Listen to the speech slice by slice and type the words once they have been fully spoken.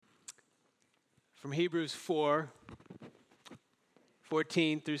from Hebrews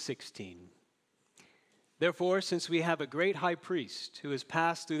 4:14 through 16. Therefore, since we have a great high priest who has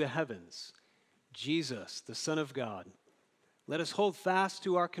passed through the heavens, Jesus, the Son of God, let us hold fast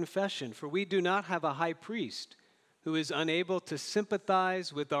to our confession, for we do not have a high priest who is unable to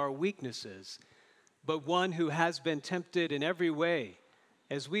sympathize with our weaknesses, but one who has been tempted in every way,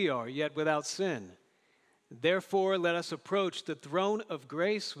 as we are, yet without sin. Therefore, let us approach the throne of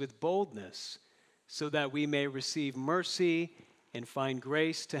grace with boldness, so that we may receive mercy and find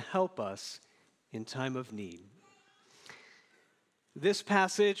grace to help us in time of need. This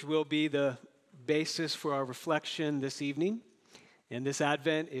passage will be the basis for our reflection this evening. And this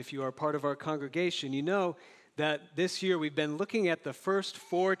Advent, if you are part of our congregation, you know that this year we've been looking at the first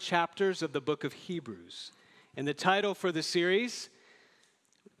 4 chapters of the book of Hebrews. And the title for the series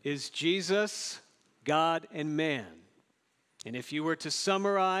is Jesus, God, and Man. And if you were to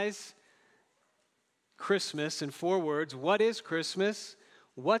summarize Christmas in 4 words, what is Christmas?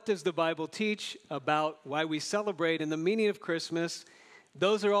 What does the Bible teach about why we celebrate and the meaning of Christmas?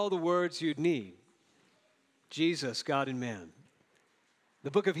 Those are all the words you'd need. Jesus, God, and man. The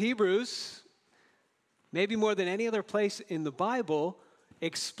book of Hebrews, maybe more than any other place in the Bible,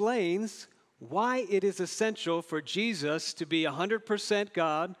 explains why it is essential for Jesus to be 100%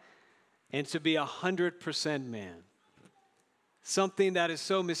 God and to be 100% man. Something that is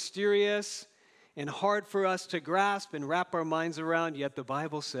so mysterious and hard for us to grasp and wrap our minds around, yet the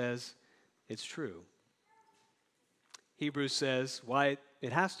Bible says it's true. Hebrews says why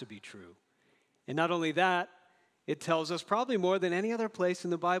it has to be true. And not only that, it tells us probably more than any other place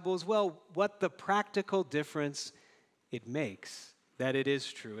in the Bible as well what the practical difference it makes that it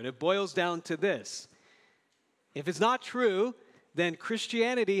is true. And it boils down to this. If it's not true, then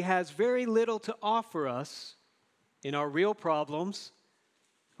Christianity has very little to offer us in our real problems,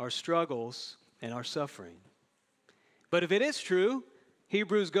 our struggles, and our suffering. But if it is true,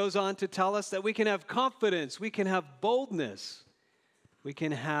 Hebrews goes on to tell us that we can have confidence, we can have boldness, we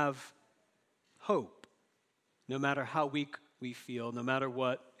can have hope, no matter how weak we feel, no matter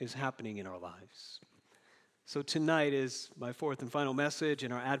what is happening in our lives. So tonight is my 4th and final message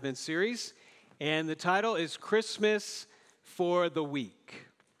in our Advent series, and the title is Christmas for the Weak.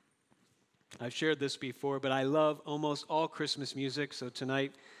 I've shared this before, but I love almost all Christmas music, so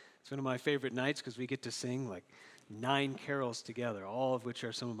tonight it's one of my favorite nights because we get to sing like 9 carols together, all of which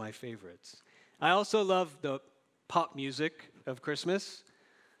are some of my favorites. I also love the pop music of Christmas.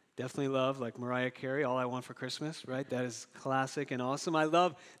 Definitely love, like Mariah Carey, All I Want for Christmas, right? That is classic and awesome. I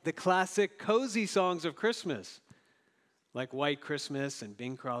love the classic cozy songs of Christmas, like White Christmas and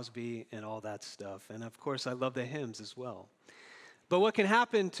Bing Crosby and all that stuff. And of course, I love the hymns as well. But what can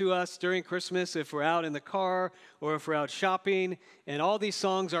happen to us during Christmas if we're out in the car or if we're out shopping and all these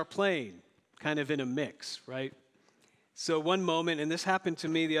songs are playing, kind of in a mix, right? So one moment, and this happened to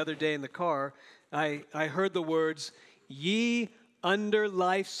me the other day in the car, I heard the words, "Ye under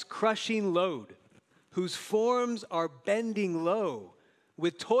life's crushing load, whose forms are bending low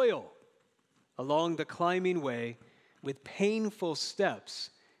with toil along the climbing way, with painful steps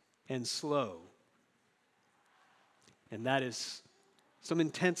and slow." And that is some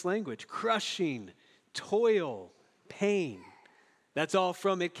intense language. Crushing, toil, pain. That's all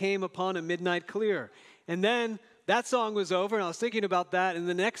from It Came Upon a Midnight Clear. And then that song was over, and I was thinking about that, and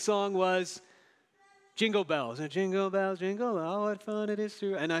the next song was Jingle Bells. And jingle bells, jingle, oh, what fun it is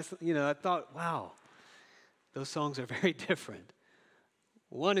to. And I thought, wow, those songs are very different.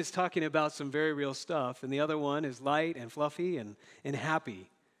 One is talking about some very real stuff, and the other one is light and fluffy and happy,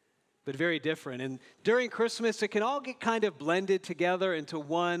 but very different. And during Christmas, it can all get kind of blended together into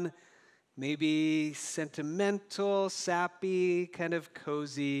one maybe sentimental, sappy, kind of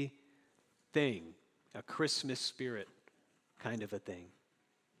cozy thing, a Christmas spirit kind of a thing.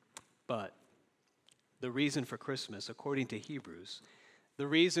 But the reason for Christmas, according to Hebrews, the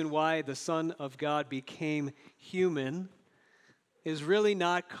reason why the Son of God became human is really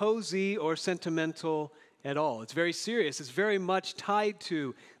not cozy or sentimental at all. It's very serious. It's very much tied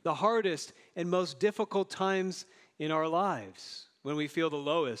to the hardest and most difficult times in our lives when we feel the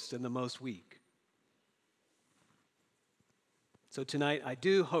lowest and the most weak. So tonight, I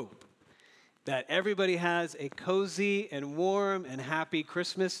do hope that everybody has a cozy and warm and happy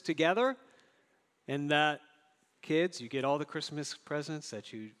Christmas together, and that, kids, you get all the Christmas presents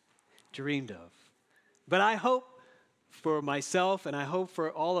that you dreamed of. But I hope for myself, and I hope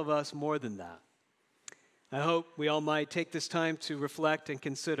for all of us more than that. I hope we all might take this time to reflect and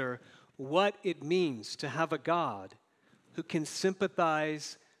consider what it means to have a God who can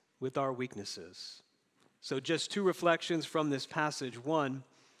sympathize with our weaknesses. So just 2 reflections from this passage. One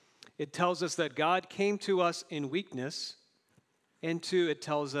it tells us that God came to us in weakness, and 2, it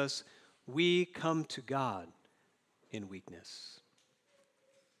tells us we come to God in weakness.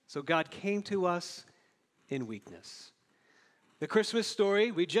 So God came to us in weakness. The Christmas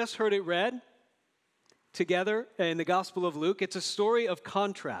story, we just heard it read together in the Gospel of Luke. It's a story of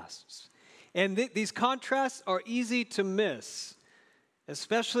contrasts. And these contrasts are easy to miss,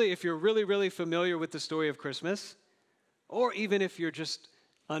 especially if you're really, really familiar with the story of Christmas, or even if you're just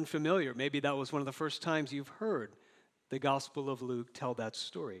unfamiliar. Maybe that was one of the first times you've heard the Gospel of Luke tell that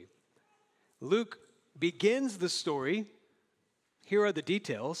story. Luke begins the story, here are the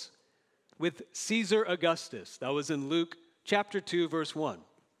details, with Caesar Augustus. That was in Luke chapter 2, verse 1. It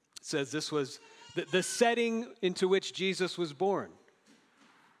says this was the setting into which Jesus was born.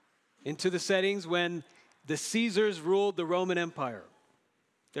 Into the settings when the Caesars ruled the Roman Empire.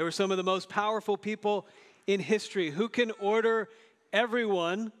 They were some of the most powerful people in history who can order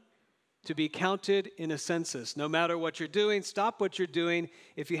everyone to be counted in a census. No matter what you're doing, stop what you're doing.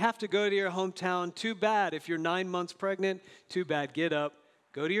 If you have to go to your hometown, too bad. If you're 9 months pregnant, too bad. Get up,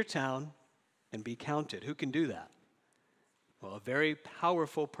 go to your town, and be counted. Who can do that? Well, a very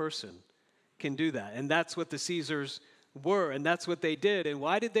powerful person can do that. And that's what the Caesars were, and that's what they did. And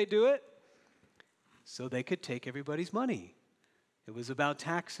why did they do it? So they could take everybody's money. It was about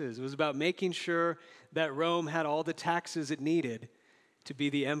taxes. It was about making sure that Rome had all the taxes it needed to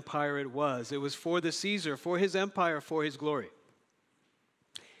be the empire it was. It was for the Caesar, for his empire, for his glory.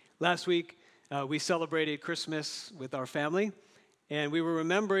 Last week, we celebrated Christmas with our family, and we were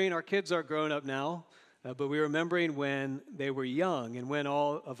remembering, our kids are grown up now, but we were remembering when they were young and when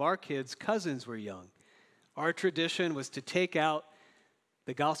all of our kids' cousins were young. Our tradition was to take out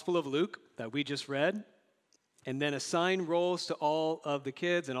the Gospel of Luke that we just read and then assign roles to all of the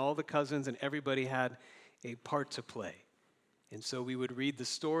kids and all the cousins, and everybody had a part to play. And so we would read the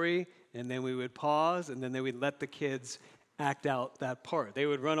story, and then we would pause, and then they would let the kids act out that part. They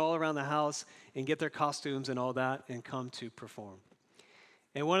would run all around the house and get their costumes and all that and come to perform.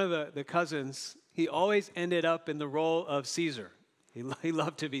 And one of the cousins, he always ended up in the role of Caesar. He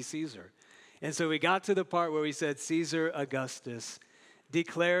loved to be Caesar. And so we got to the part where we said, Caesar Augustus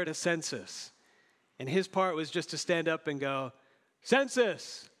declared a census. And his part was just to stand up and go,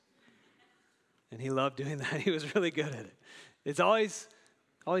 census! And he loved doing that. He was really good at it. It's always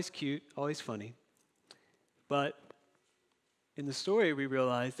cute, always funny. But in the story, we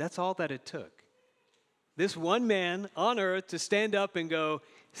realize that's all that it took. This one man on earth to stand up and go,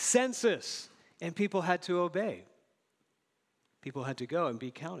 census, and people had to obey. People had to go and be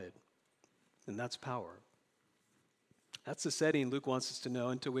counted. And that's power. That's the setting Luke wants us to know,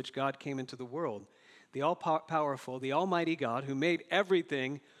 into which God came into the world. The all-powerful, the almighty God who made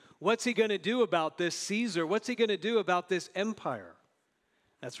everything. What's he going to do about this Caesar? What's he going to do about this empire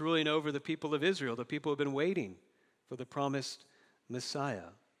that's ruling over the people of Israel, the people who have been waiting for the promised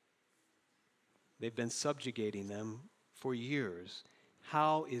Messiah? They've been subjugating them for years.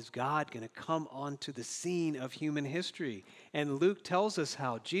 How is God going to come onto the scene of human history? And Luke tells us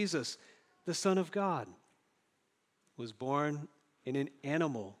how Jesus, the Son of God, was born in an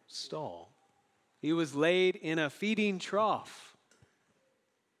animal stall. He was laid in a feeding trough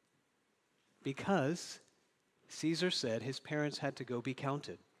because Caesar said his parents had to go be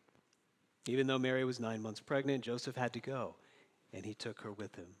counted. Even though Mary was 9 months pregnant, Joseph had to go, and he took her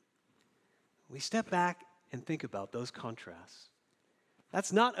with him. We step back and think about those contrasts.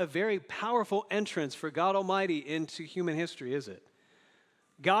 That's not a very powerful entrance for God Almighty into human history, is it?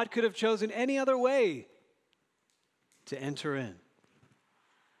 God could have chosen any other way to enter in.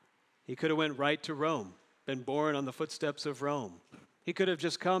 He could have went right to Rome, been born on the footsteps of Rome. He could have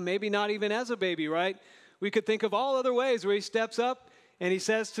just come, maybe not even as a baby, right? We could think of all other ways where he steps up and he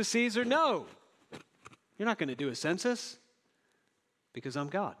says to Caesar, no, you're not going to do a census because I'm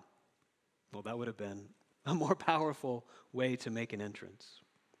God. Well, that would have been a more powerful way to make an entrance.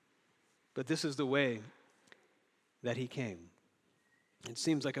 But this is the way that he came. It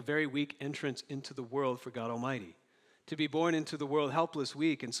seems like a very weak entrance into the world for God Almighty. To be born into the world helpless,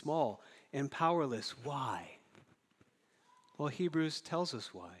 weak, and small, and powerless. Why? Well, Hebrews tells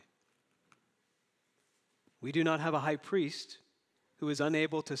us why. We do not have a high priest who is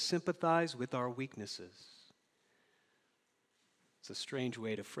unable to sympathize with our weaknesses. It's a strange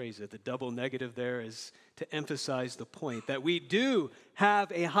way to phrase it. The double negative there is to emphasize the point that we do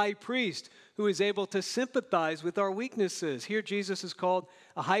have a high priest who is able to sympathize with our weaknesses. Here Jesus is called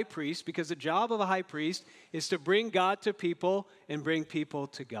a high priest because the job of a high priest is to bring God to people and bring people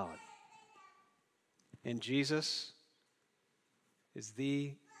to God. And Jesus is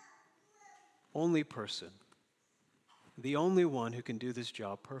the only person the only one who can do this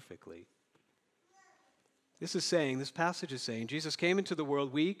job perfectly. This passage is saying, Jesus came into the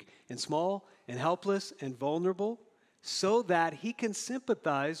world weak and small and helpless and vulnerable so that he can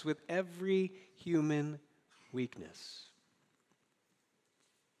sympathize with every human weakness.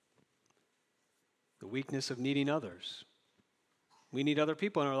 The weakness of needing others. We need other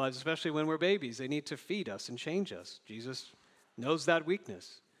people in our lives, especially when we're babies. They need to feed us and change us. Jesus knows that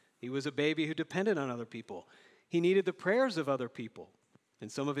weakness. He was a baby who depended on other people. He needed the prayers of other people. In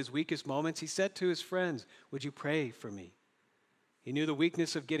some of his weakest moments, he said to his friends, "Would you pray for me?" He knew the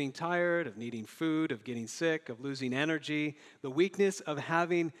weakness of getting tired, of needing food, of getting sick, of losing energy, the weakness of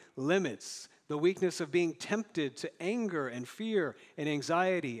having limits, the weakness of being tempted to anger and fear and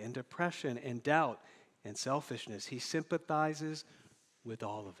anxiety and depression and doubt and selfishness. He sympathizes with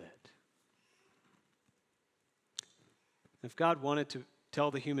all of it. If God wanted to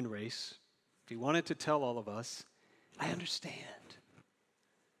tell the human race, if he wanted to tell all of us, I understand.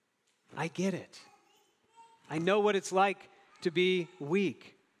 I get it. I know what it's like to be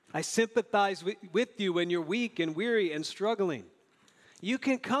weak. I sympathize with you when you're weak and weary and struggling. You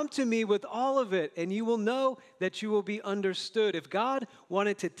can come to me with all of it, and you will know that you will be understood. If God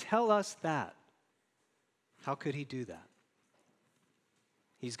wanted to tell us that, how could he do that?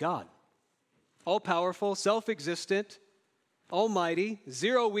 He's God, all-powerful, self-existent, almighty,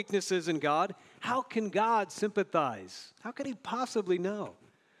 zero weaknesses in God. How can God sympathize? How could he possibly know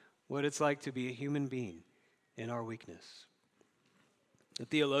what it's like to be a human being in our weakness? The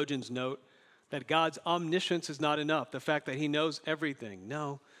theologians note that God's omniscience is not enough, the fact that he knows everything.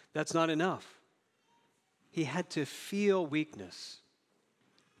 No, that's not enough. He had to feel weakness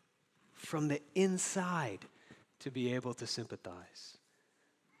from the inside to be able to sympathize.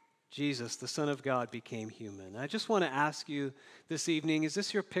 Jesus, the Son of God, became human. I just want to ask you this evening, is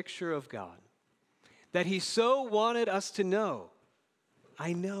this your picture of God? That he so wanted us to know,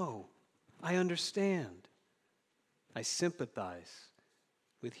 I know, I understand, I sympathize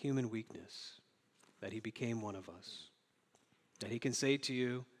with human weakness, that he became one of us. That he can say to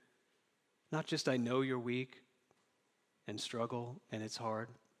you, not just I know you're weak and struggle and it's hard,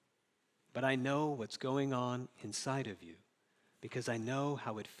 but I know what's going on inside of you because I know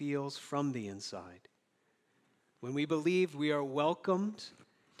how it feels from the inside. When we believe we are welcomed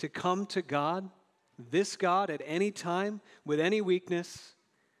to come to God, this God at any time with any weakness,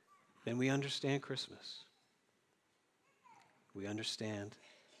 then we understand Christmas. We understand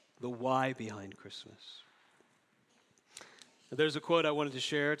the why behind Christmas. There's a quote I wanted to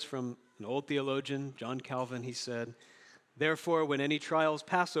share. It's from an old theologian, John Calvin. He said, "Therefore, when any trials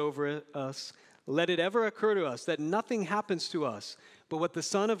pass over us, let it ever occur to us that nothing happens to us but what the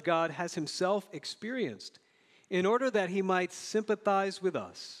Son of God has himself experienced, in order that he might sympathize with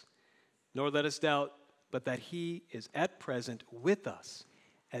us. Nor let us doubt, but that he is at present with us,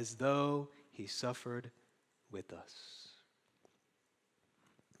 as though he suffered with us."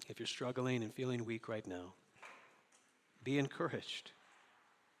 If you're struggling and feeling weak right now, be encouraged.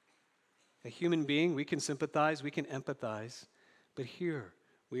 A human being, we can sympathize, we can empathize, but here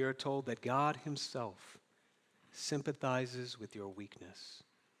we are told that God himself sympathizes with your weakness,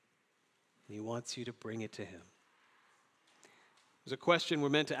 and he wants you to bring it to him. There's a question we're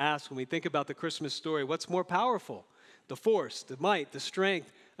meant to ask when we think about the Christmas story. What's more powerful? The force, the might, the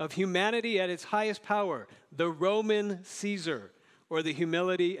strength of humanity at its highest power, the Roman Caesar, or the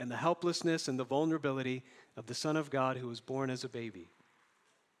humility and the helplessness and the vulnerability of the Son of God who was born as a baby,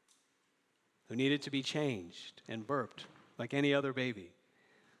 who needed to be changed and burped like any other baby.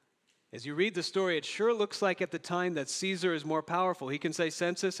 As you read the story, it sure looks like at the time that Caesar is more powerful. He can say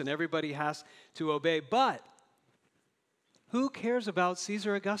census and everybody has to obey. But who cares about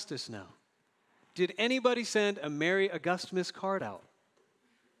Caesar Augustus now? Did anybody send a Merry Augustmas card out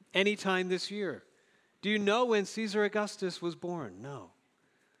anytime this year? Do you know when Caesar Augustus was born? No.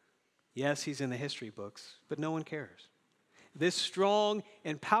 Yes, he's in the history books, but no one cares. This strong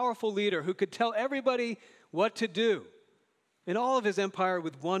and powerful leader who could tell everybody what to do in all of his empire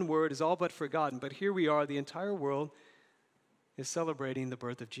with one word is all but forgotten. But here we are, the entire world is celebrating the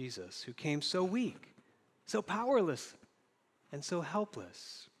birth of Jesus, who came so weak, so powerless, and so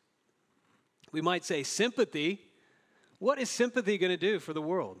helpless. We might say sympathy. What is sympathy going to do for the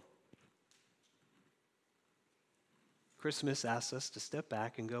world? Christmas asks us to step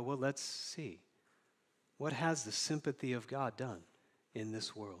back and go, well, let's see. What has the sympathy of God done in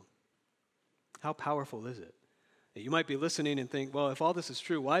this world? How powerful is it? You might be listening and think, well, if all this is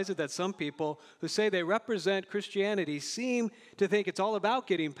true, why is it that some people who say they represent Christianity seem to think it's all about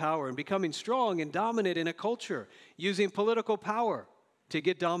getting power and becoming strong and dominant in a culture, using political power to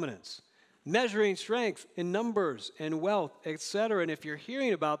get dominance? measuring strength in numbers and wealth, etc. And if you're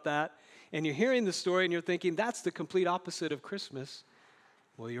hearing about that and you're hearing the story and you're thinking that's the complete opposite of Christmas,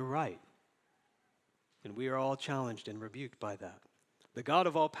 well, you're right. And we are all challenged and rebuked by that. The God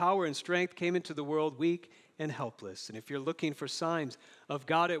of all power and strength came into the world weak and helpless. And if you're looking for signs of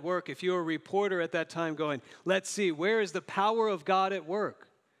God at work, if you're a reporter at that time going, let's see, where is the power of God at work?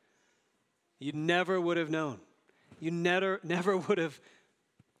 You never would have known. You never would have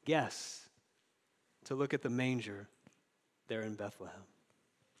guessed to look at the manger there in Bethlehem.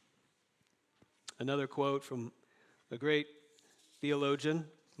 Another quote from a great theologian,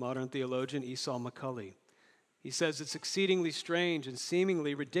 modern theologian, Esau McCulley. He says, it's exceedingly strange and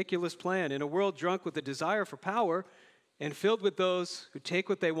seemingly ridiculous plan in a world drunk with the desire for power and filled with those who take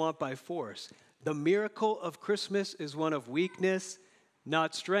what they want by force. The miracle of Christmas is one of weakness,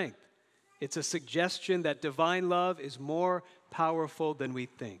 not strength. It's a suggestion that divine love is more powerful than we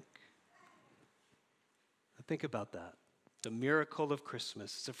think. Now think about that. The miracle of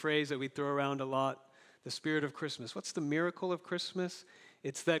Christmas. It's a phrase that we throw around a lot. The spirit of Christmas. What's the miracle of Christmas?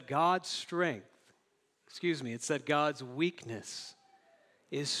 It's that God's weakness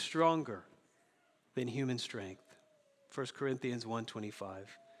is stronger than human strength. 1 Corinthians 1:25.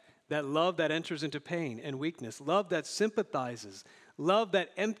 That love that enters into pain and weakness, love that sympathizes, love that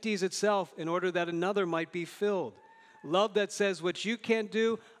empties itself in order that another might be filled, love that says, what you can't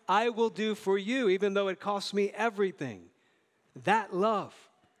do, I will do for you, even though it costs me everything. That love,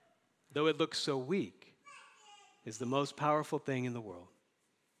 though it looks so weak, is the most powerful thing in the world.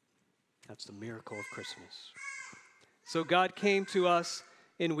 That's the miracle of Christmas. So God came to us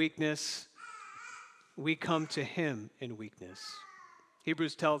in weakness. We come to him in weakness.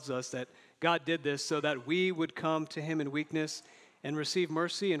 Hebrews tells us that God did this so that we would come to him in weakness and receive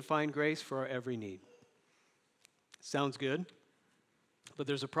mercy and find grace for our every need. Sounds good, but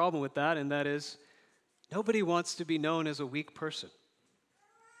there's a problem with that, and that is nobody wants to be known as a weak person.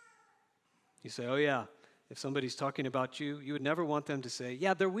 You say, oh yeah, if somebody's talking about you, you would never want them to say,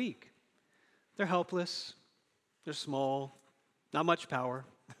 yeah, they're weak. They're helpless. They're small. Not much power.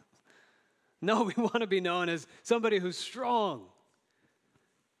 No, we want to be known as somebody who's strong.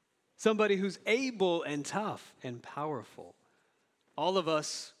 Somebody who's able and tough and powerful. All of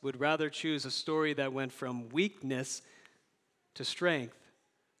us would rather choose a story that went from weakness to strength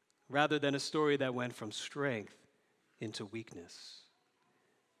rather than a story that went from strength into weakness.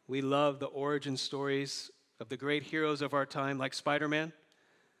 We love the origin stories of the great heroes of our time, like Spider-Man.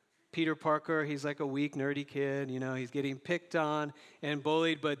 Peter Parker, he's like a weak, nerdy kid. You know, he's getting picked on and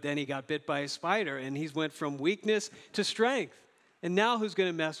bullied, but then he got bit by a spider, and he's went from weakness to strength. And now who's going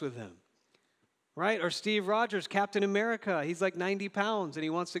to mess with him? Right? Or Steve Rogers, Captain America. He's like 90 pounds, and he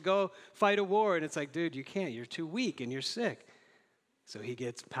wants to go fight a war. And it's like, dude, you can't. You're too weak, and you're sick. So he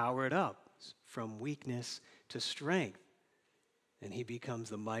gets powered up from weakness to strength, and he becomes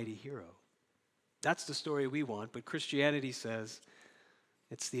the mighty hero. That's the story we want, but Christianity says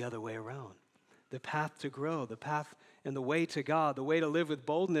it's the other way around. The path to grow, the path and the way to God, the way to live with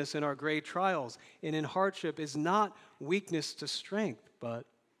boldness in our great trials and in hardship is not weakness to strength, but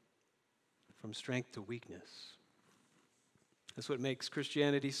from strength to weakness. That's what makes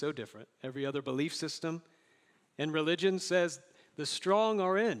Christianity so different. Every other belief system and religion says the strong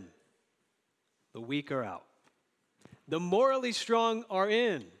are in, the weak are out. The morally strong are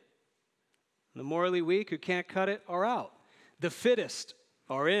in, the morally weak who can't cut it are out. The fittest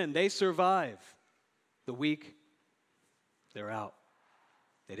are in, they survive. The weak, they're out.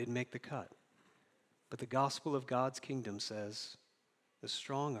 They didn't make the cut. But the gospel of God's kingdom says the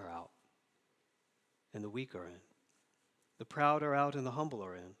strong are out and the weak are in. The proud are out and the humble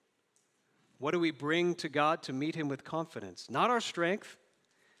are in. What do we bring to God to meet him with confidence? Not our strength,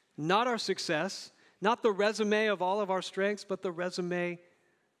 not our success, not the resume of all of our strengths, but the resume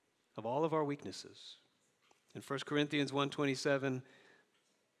of all of our weaknesses. In 1 Corinthians 1:27,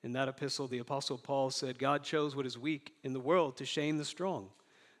 in that epistle, the Apostle Paul said, God chose what is weak in the world to shame the strong.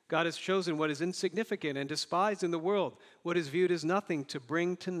 God has chosen what is insignificant and despised in the world, what is viewed as nothing, to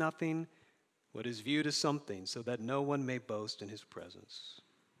bring to nothing what is viewed as something, so that no one may boast in his presence.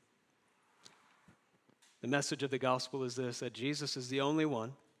 The message of the gospel is this, that Jesus is the only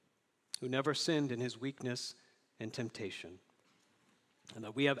one who never sinned in his weakness and temptation, and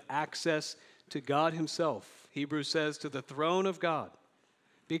that we have access to God himself. Hebrews says, to the throne of God,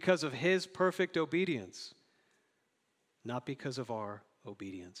 because of his perfect obedience, not because of our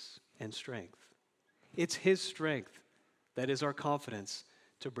obedience and strength. It's his strength that is our confidence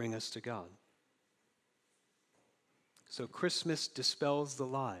to bring us to God. So Christmas dispels the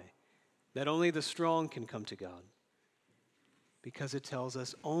lie that only the strong can come to God. because it tells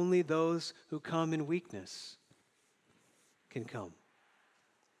us only those who come in weakness can come.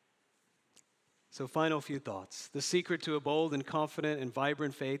 So, final few thoughts. The secret to a bold and confident and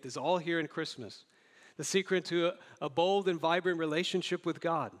vibrant faith is all here in Christmas. The secret to a bold and vibrant relationship with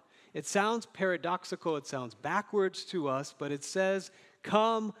God. It sounds paradoxical, it sounds backwards to us, but it says,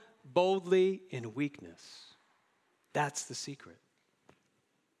 come boldly in weakness. That's the secret.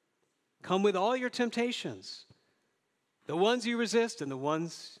 Come with all your temptations, the ones you resist and the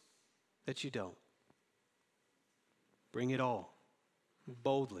ones that you don't. Bring it all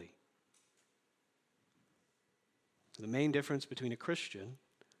boldly. The main difference between a Christian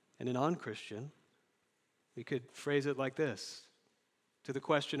and a non-Christian, we could phrase it like this. To the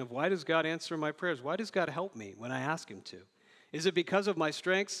question of why does God answer my prayers? Why does God help me when I ask him to? Is it because of my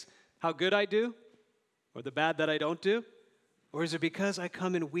strengths, how good I do, or the bad that I don't do? Or is it because I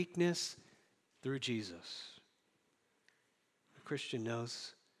come in weakness through Jesus? A Christian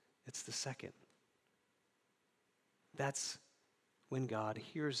knows it's the second. That's when God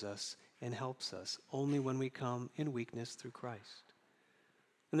hears us and helps us, only when we come in weakness through Christ.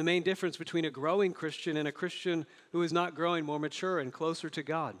 And the main difference between a growing Christian and a Christian who is not growing more mature and closer to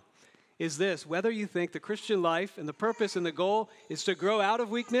God is this: whether you think the Christian life and the purpose and the goal is to grow out of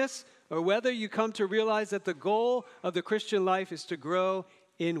weakness, or whether you come to realize that the goal of the Christian life is to grow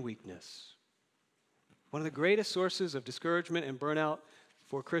in weakness. One of the greatest sources of discouragement and burnout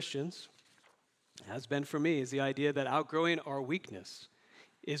for Christians, has been for me, is the idea that outgrowing our weakness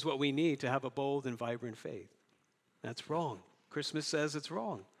is what we need to have a bold and vibrant faith. That's wrong. Christmas says it's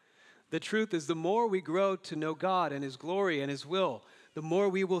wrong. The truth is, the more we grow to know God and his glory and his will, the more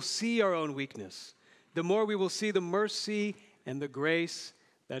we will see our own weakness, the more we will see the mercy and the grace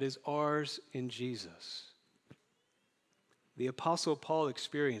that is ours in Jesus. The Apostle Paul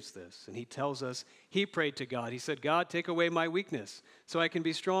experienced this, and he tells us he prayed to God. He said, God, take away my weakness so I can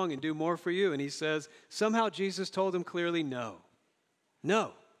be strong and do more for you. And he says, somehow Jesus told him clearly, no,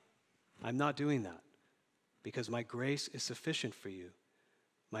 I'm not doing that, because my grace is sufficient for you.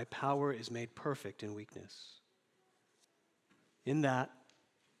 My power is made perfect in weakness. In that,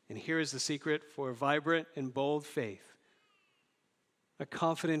 and here is the secret for a vibrant and bold faith, a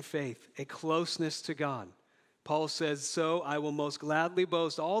confident faith, a closeness to God. Paul says, so I will most gladly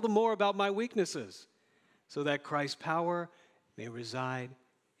boast all the more about my weaknesses, so that Christ's power may reside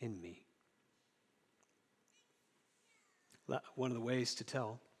in me. One of the ways to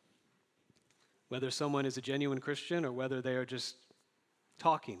tell whether someone is a genuine Christian or whether they are just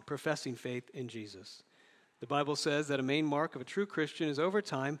talking, professing faith in Jesus. The Bible says that a main mark of a true Christian is, over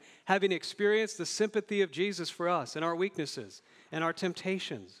time, having experienced the sympathy of Jesus for us and our weaknesses and our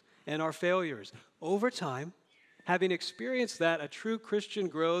temptations and our failures. Over time, having experienced that, a true Christian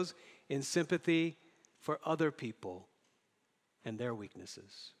grows in sympathy for other people and their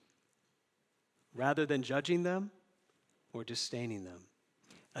weaknesses, rather than judging them or disdaining them,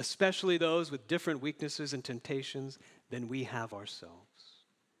 especially those with different weaknesses and temptations than we have ourselves.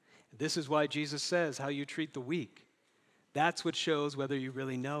 This is why Jesus says how you treat the weak. That's what shows whether you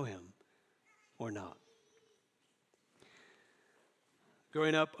really know him or not.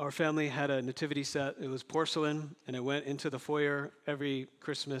 Growing up, our family had a nativity set. It was porcelain, and it went into the foyer every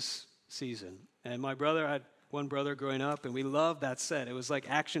Christmas season. And my brother, I had one brother growing up, and we loved that set. It was like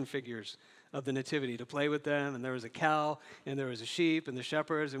action figures of the nativity to play with them. And there was a cow, and there was a sheep, and the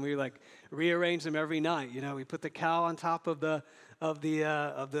shepherds, and we rearranged them every night. You know, we put the cow on top of the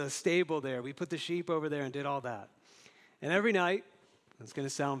stable there. We put the sheep over there and did all that. And every night, it's going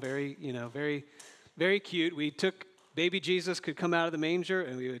to sound very, very, very cute. We took baby Jesus could come out of the manger,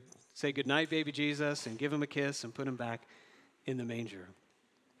 and we would say, good night, baby Jesus, and give him a kiss and put him back in the manger.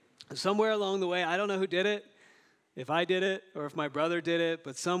 And somewhere along the way, I don't know who did it, if I did it or if my brother did it,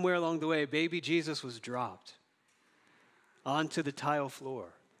 but somewhere along the way, baby Jesus was dropped onto the tile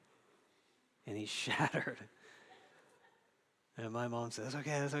floor, and he shattered. And my mom said,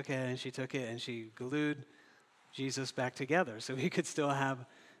 that's okay, and she took it, and she glued Jesus back together so he could still have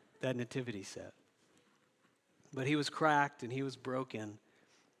that nativity set. But he was cracked and he was broken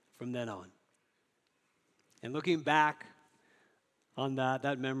from then on. And looking back on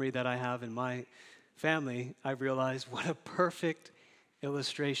that memory that I have in my family, I've realized what a perfect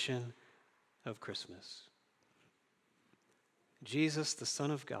illustration of Christmas. Jesus, the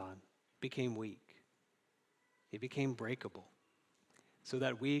Son of God, became weak. He became breakable, so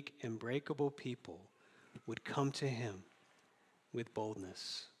that weak and breakable people would come to him with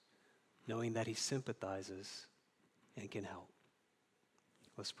boldness, knowing that he sympathizes and can help.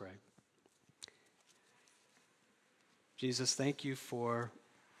 Let's pray. Jesus, thank you for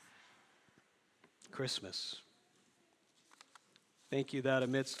Christmas. Thank you that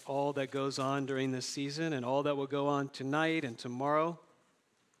amidst all that goes on during this season and all that will go on tonight and tomorrow,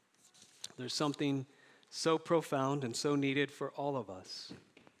 there's something so profound and so needed for all of us.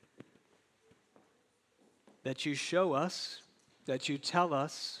 That you show us, that you tell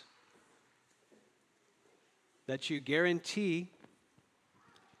us, that you guarantee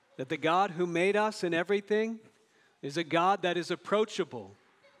that the God who made us and everything is a God that is approachable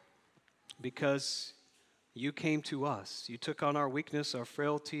because you came to us. You took on our weakness, our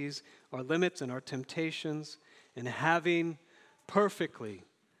frailties, our limits, and our temptations, and having perfectly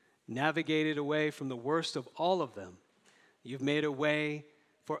navigated away from the worst of all of them, you've made a way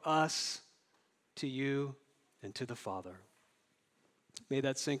for us to you and to the Father. May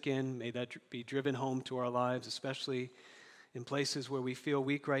that sink in. May that be driven home to our lives, especially in places where we feel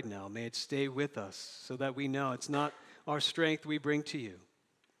weak right now. May it stay with us so that we know it's not our strength we bring to you,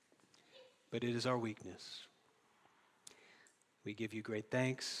 but it is our weakness. We give you great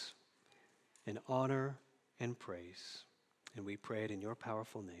thanks and honor and praise, and we pray it in your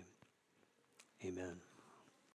powerful name. Amen.